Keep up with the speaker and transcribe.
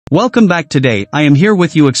Welcome back. Today I am here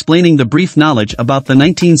with you explaining the brief knowledge about the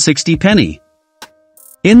 1960 penny.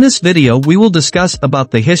 In this video we will discuss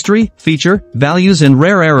about the history, feature, values and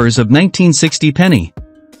rare errors of 1960 penny.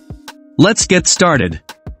 Let's get started.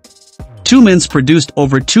 Two mints produced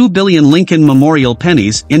over 2 billion Lincoln Memorial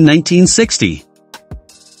pennies in 1960.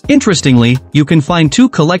 Interestingly, you can find two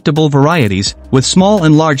collectible varieties, with small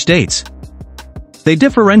and large dates. They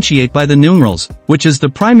differentiate by the numerals, which is the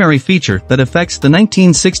primary feature that affects the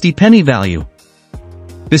 1960 penny value.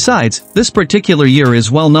 Besides, this particular year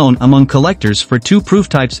is well known among collectors for two proof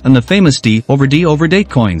types and the famous D Over D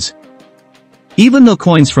Overdate coins. Even though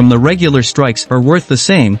coins from the regular strikes are worth the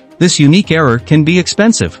same, this unique error can be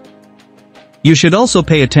expensive. You should also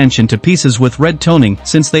pay attention to pieces with red toning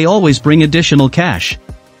since they always bring additional cash.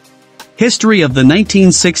 History of the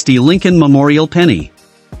 1960 Lincoln Memorial penny.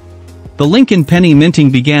 The Lincoln penny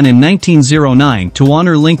minting began in 1909 to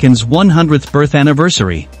honor Lincoln's 100th birth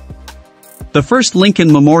anniversary. The first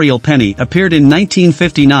Lincoln Memorial penny appeared in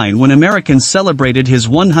 1959 when Americans celebrated his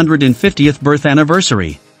 150th birth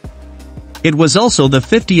anniversary. It was also the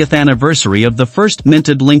 50th anniversary of the first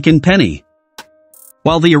minted Lincoln penny.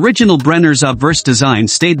 While the original Brenner's obverse design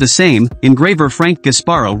stayed the same, engraver Frank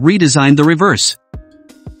Gasparo redesigned the reverse.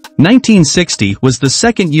 1960 was the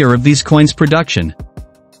second year of these coins' production.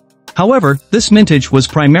 However, this mintage was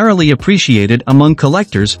primarily appreciated among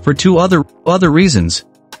collectors for two other reasons.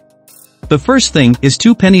 The first thing is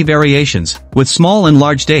two penny variations, with small and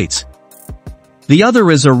large dates. The other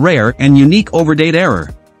is a rare and unique overdate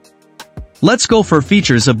error. Let's go for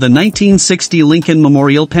features of the 1960 Lincoln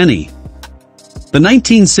Memorial penny. The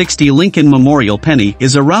 1960 Lincoln Memorial penny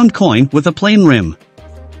is a round coin with a plain rim.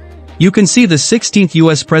 You can see the 16th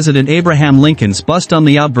U.S. President Abraham Lincoln's bust on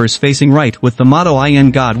the obverse facing right with the motto "In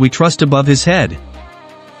God We Trust" above his head.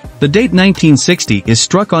 The date 1960 is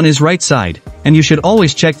struck on his right side, and you should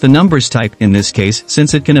always check the numbers type in this case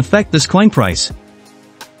since it can affect this coin price.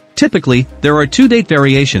 Typically, there are two date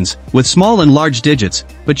variations, with small and large digits,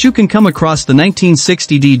 but you can come across the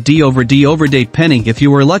 1960 D Over D Overdate penny if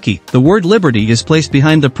you are lucky. The word Liberty is placed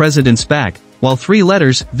behind the president's back, while three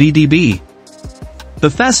letters, VDB. The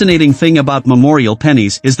fascinating thing about memorial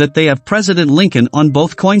pennies is that they have President Lincoln on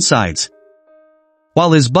both coin sides.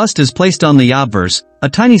 While his bust is placed on the obverse, a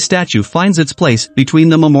tiny statue finds its place between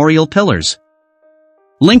the memorial pillars.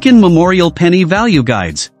 Lincoln Memorial Penny Value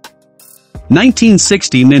Guides.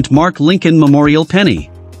 1960 Mint Mark Lincoln Memorial Penny.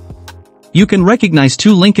 You can recognize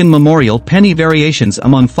two Lincoln Memorial penny variations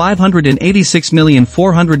among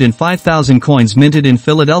 586,405,000 coins minted in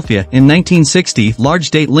Philadelphia in 1960: large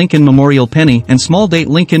date Lincoln Memorial penny and small date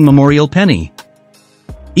Lincoln Memorial penny.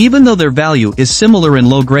 Even though their value is similar in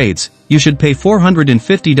low grades, you should pay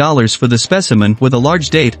 $450 for the specimen with a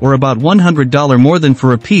large date or about $100 more than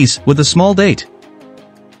for a piece with a small date.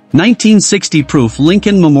 1960 Proof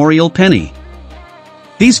Lincoln Memorial Penny.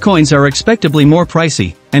 These coins are expectably more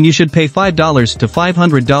pricey, and you should pay $5 to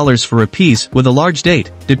 $500 for a piece with a large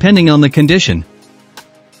date, depending on the condition.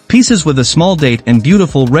 Pieces with a small date and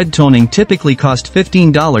beautiful red toning typically cost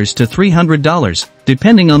 $15 to $300,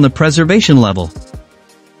 depending on the preservation level.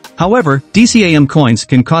 However, DCAM coins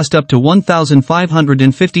can cost up to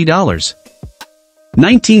 $1,550.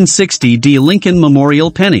 1960 D Lincoln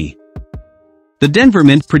Memorial Penny. The Denver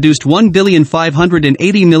Mint produced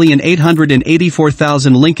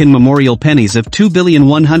 1,580,884,000 Lincoln Memorial pennies of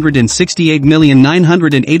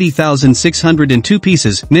 2,168,980,602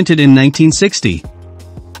 pieces, minted in 1960.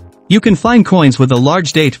 You can find coins with a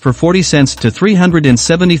large date for 40 cents to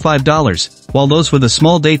 $375, while those with a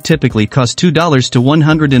small date typically cost $2 to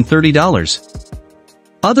 $130.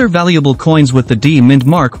 Other valuable coins with the D Mint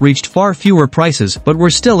mark reached far fewer prices but were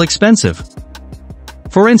still expensive.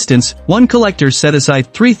 For instance, one collector set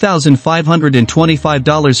aside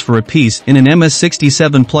 $3,525 for a piece in an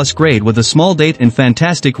MS-67 Plus grade with a small date and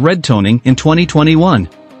fantastic red toning in 2021.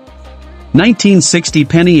 1960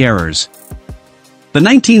 Penny Errors. The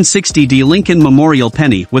 1960 D Lincoln Memorial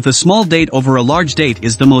penny with a small date over a large date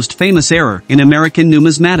is the most famous error in American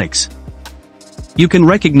numismatics. You can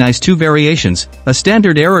recognize two variations: a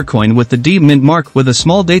standard error coin with the D Mint mark with a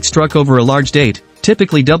small date struck over a large date,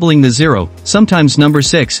 typically doubling the 0, sometimes number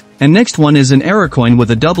 6, and next one is an error coin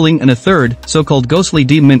with a doubling and a third, so-called ghostly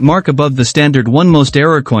D Mint mark above the standard one. Most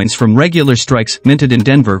error coins from regular strikes minted in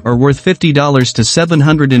Denver are worth $50 to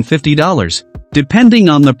 $750, depending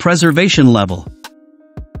on the preservation level.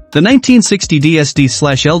 The 1960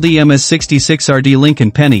 DSD/LDMS66RD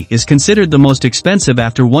Lincoln penny is considered the most expensive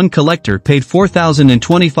after one collector paid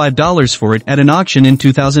 $4,025 for it at an auction in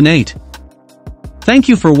 2008. Thank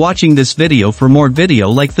you for watching this video. For more video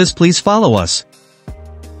like this, please follow us.